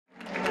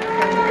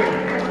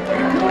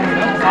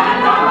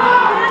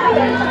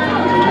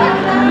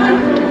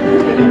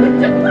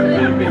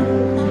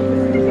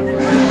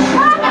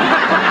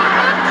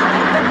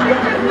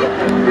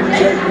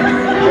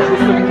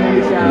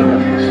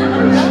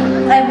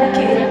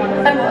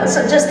I'm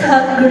also just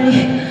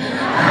hungry.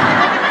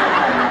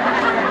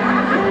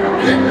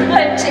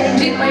 I'm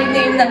changing my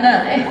name na nga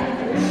eh.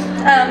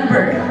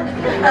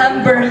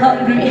 Amber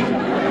Hungry.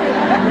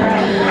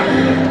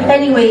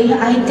 Anyway,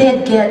 I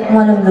did get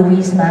one of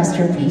Louie's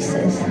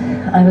masterpieces.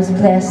 I was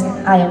blessed,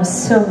 I am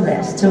so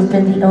blessed to have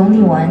been the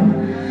only one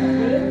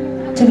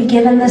to be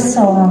given the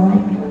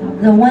song,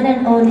 the one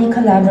and only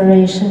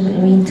collaboration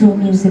between two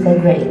musical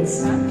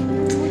greats.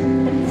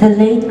 The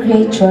late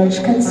great George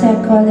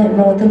Canseco that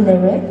wrote the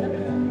lyric,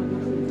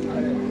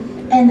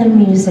 and the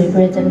music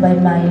written by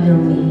my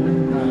Louie.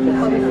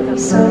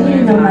 So,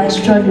 you know,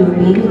 Maestro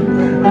Louie,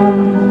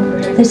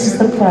 this is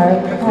the part.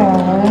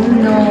 Oh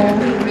no,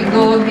 here we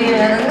go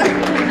again.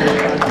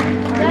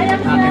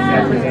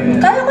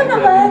 Kaya ko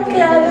naman,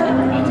 kaya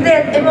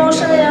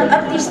emotional yung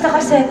artista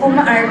kasi kung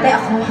maarte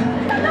ako.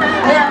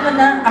 Kaya mo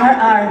na,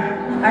 RR,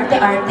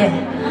 arte-arte.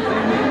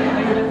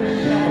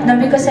 Now,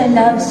 because I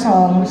love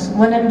songs,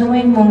 when I'm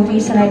doing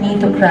movies and I need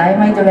to cry,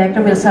 my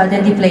director will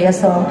suddenly play a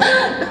song.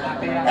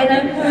 And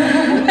I'm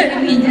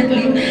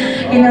immediately,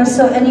 you know,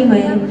 so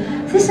anyway,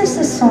 this is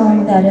a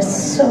song that is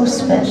so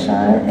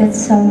special.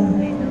 It's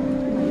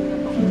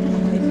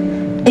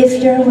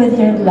if you're with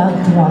your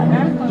loved one,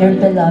 your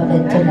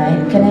beloved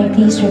tonight, can I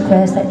please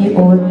request that you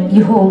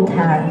hold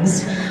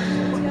hands?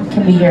 It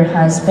can be your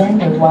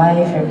husband, your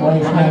wife, your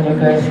boyfriend, your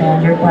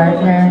girlfriend, your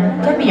partner.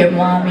 It can be your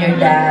mom, your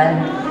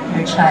dad,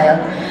 your child.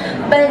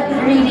 But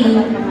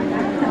really,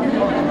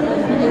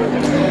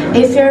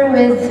 if you're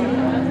with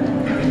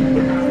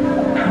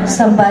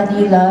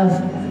somebody you love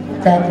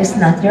that is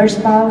not your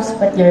spouse,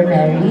 but you're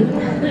married,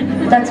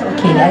 that's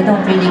okay, I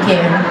don't really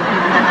care.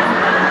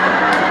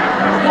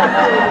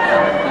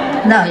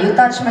 Now, you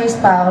touch my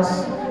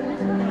spouse,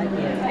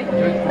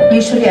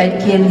 usually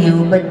I'd kill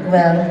you, but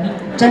well,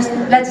 just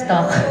let's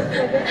talk.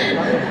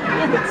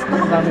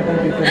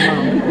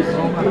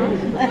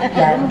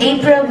 Yeah,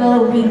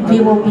 April we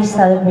will be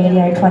celebrating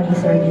our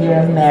 23rd year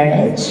of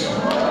marriage.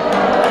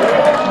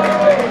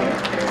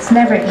 It's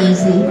never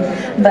easy,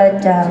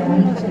 but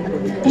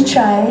we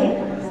try.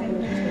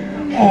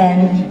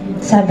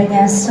 And sabi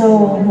niya,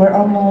 so we're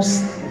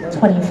almost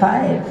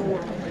 25.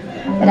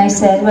 And I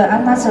said, well,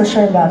 I'm not so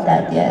sure about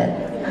that yet.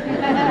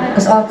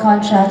 Because all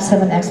contracts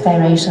have an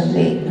expiration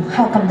date.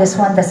 How come this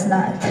one does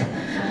not?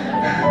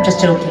 I'm just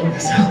joking.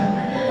 So,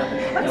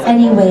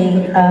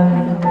 anyway,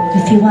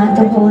 if you want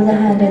to hold the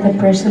hand of the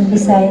person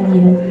beside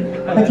you,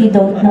 but you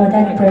don't know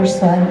that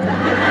person,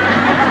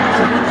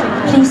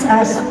 please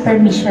ask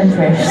permission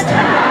first.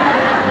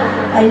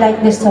 I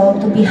like this song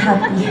to be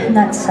happy,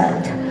 not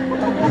sad.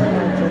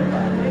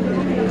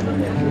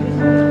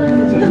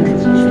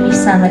 Usually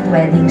sung at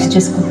weddings.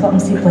 Diyos ko po ang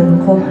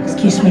sipon ko.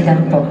 Excuse me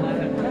lang po.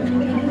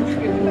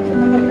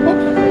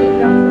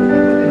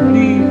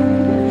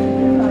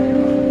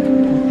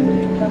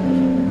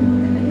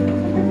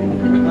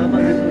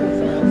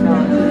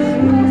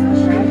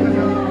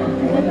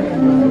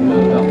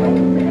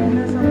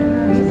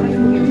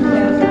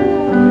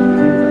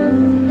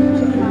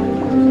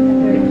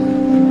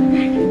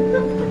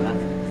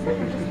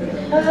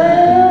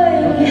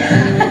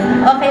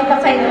 Okay pa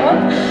kayo?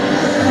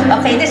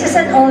 Okay, this is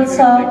an old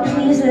song.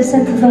 Please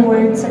listen to the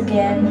words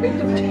again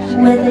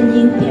with a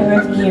new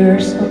pair of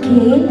ears,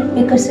 okay?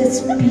 Because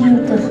it's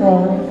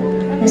beautiful.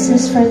 This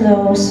is for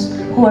those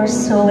who are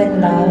so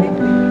in love.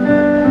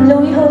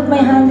 Louie, hold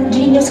my hand.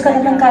 Genius ka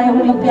naman, kaya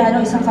mo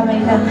mag-piano isang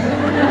kamay lang.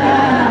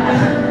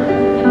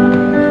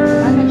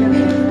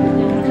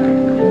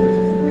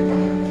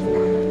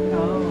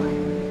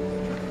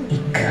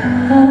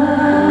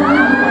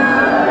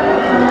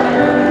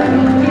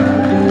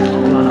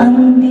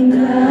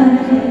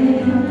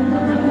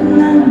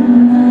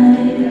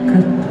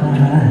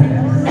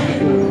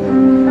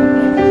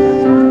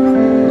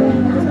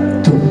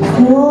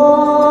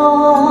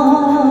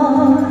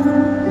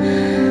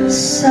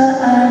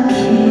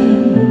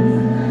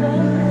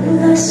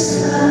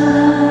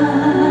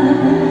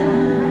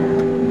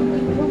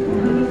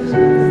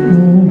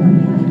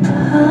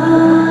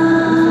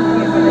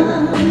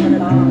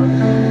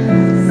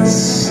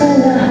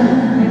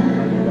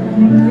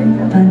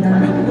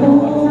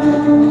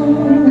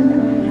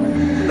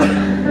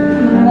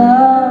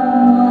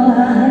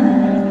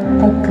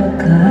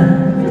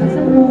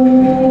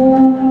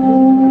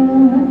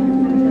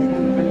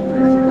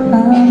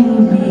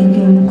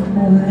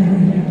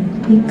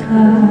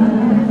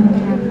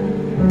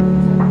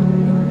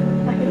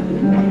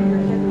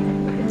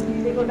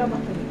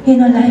 You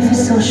know, life is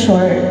so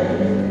short,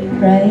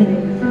 right?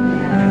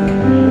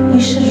 You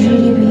should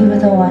really be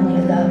with the one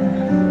you love.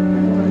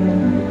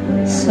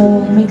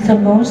 So make the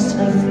most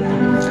of,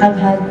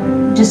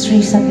 just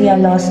recently I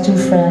lost two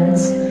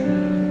friends,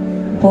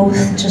 both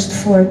just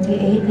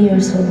 48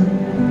 years old.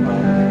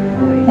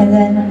 And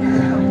then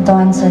it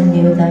dawns on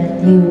you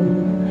that you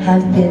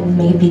have been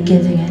maybe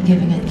giving and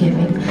giving and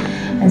giving.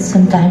 And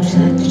sometimes you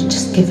have to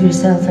just give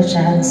yourself a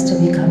chance to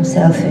become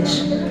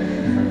selfish.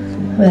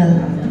 Well,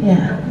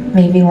 yeah,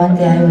 maybe one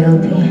day I will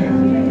be.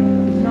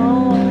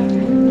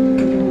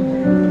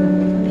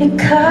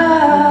 Ikaw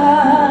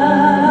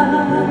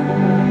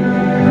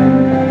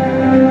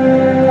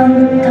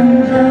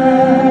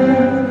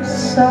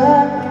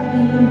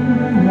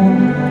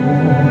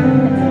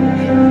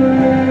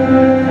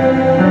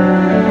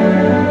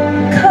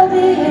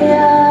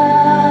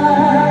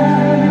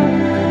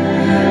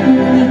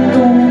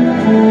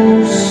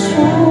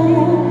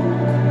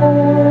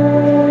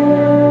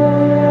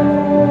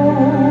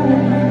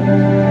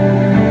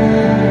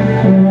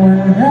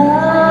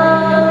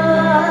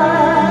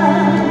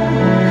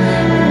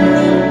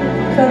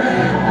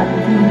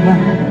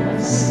iwan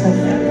sa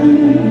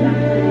tabi.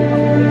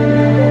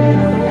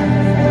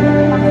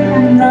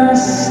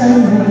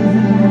 Nasa'yo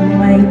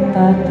may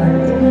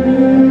papalit,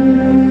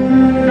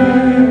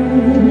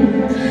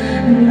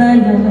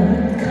 ngayon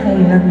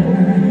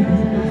kailanman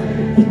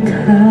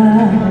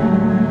ikaw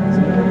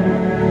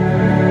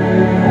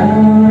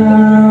ang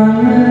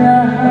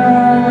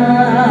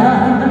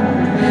lahat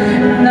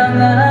ng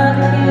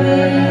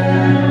aking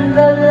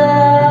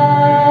dalaw,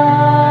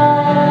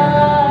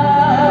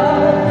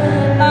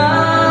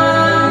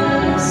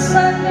 ang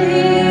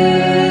sanhi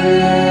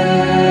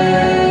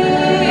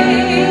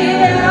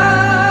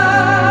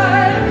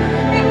ay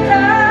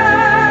ikaw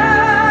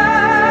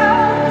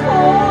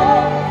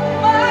kung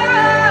may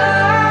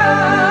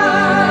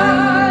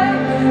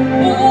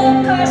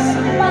bukas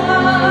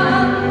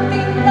mang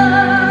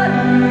tinatanaw,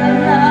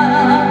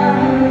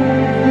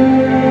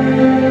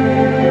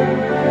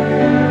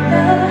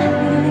 dahil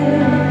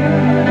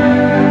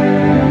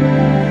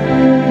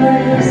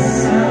may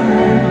isang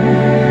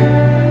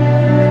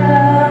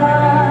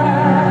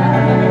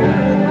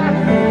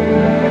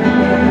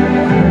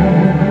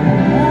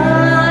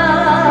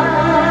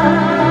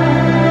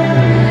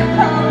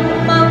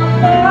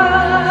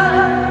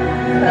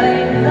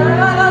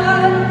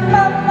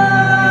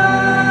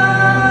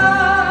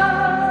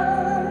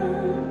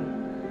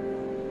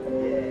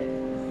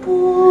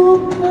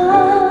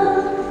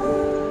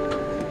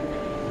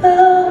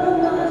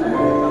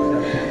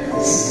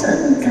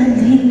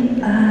sandali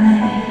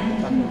ay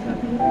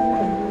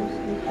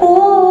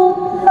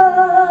upang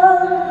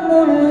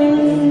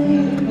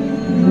muling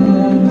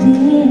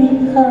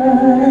lumikay.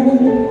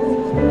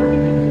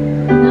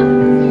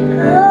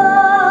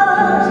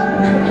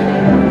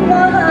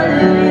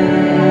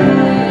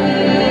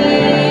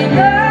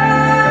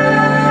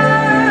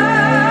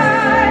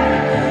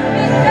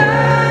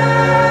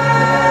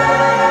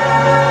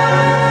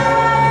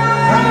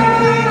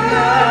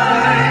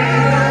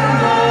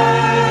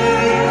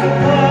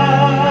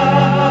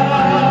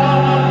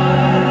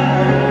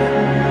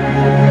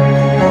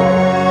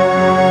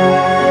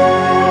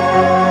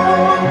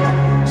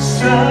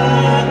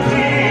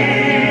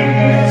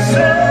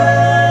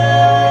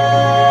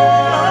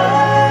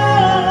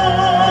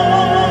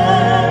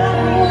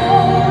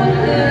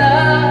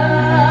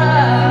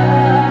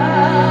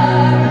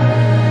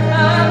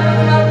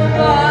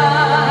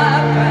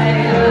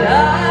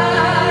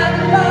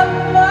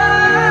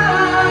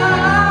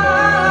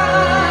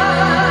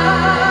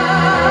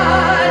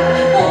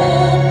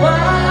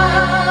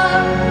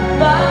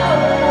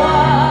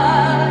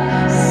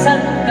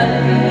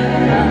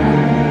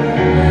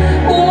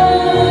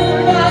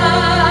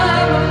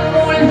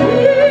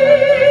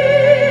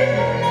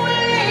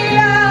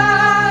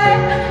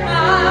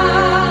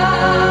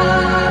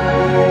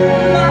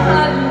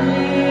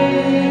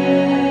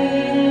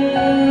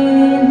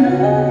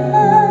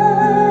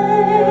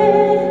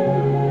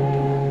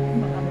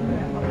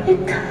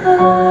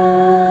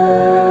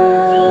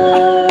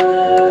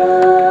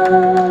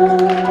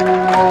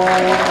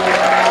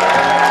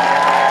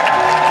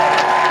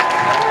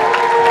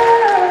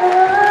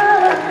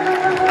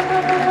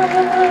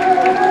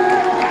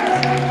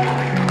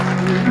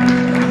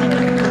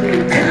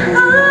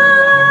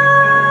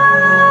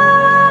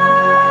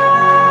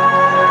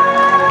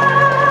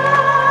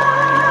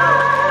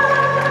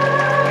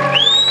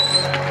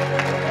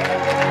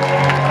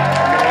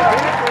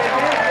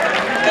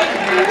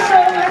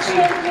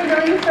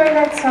 For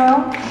that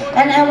song,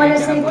 and I want to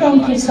say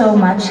thank you so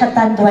much,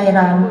 Hatan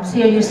Dwairam,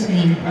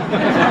 seriously.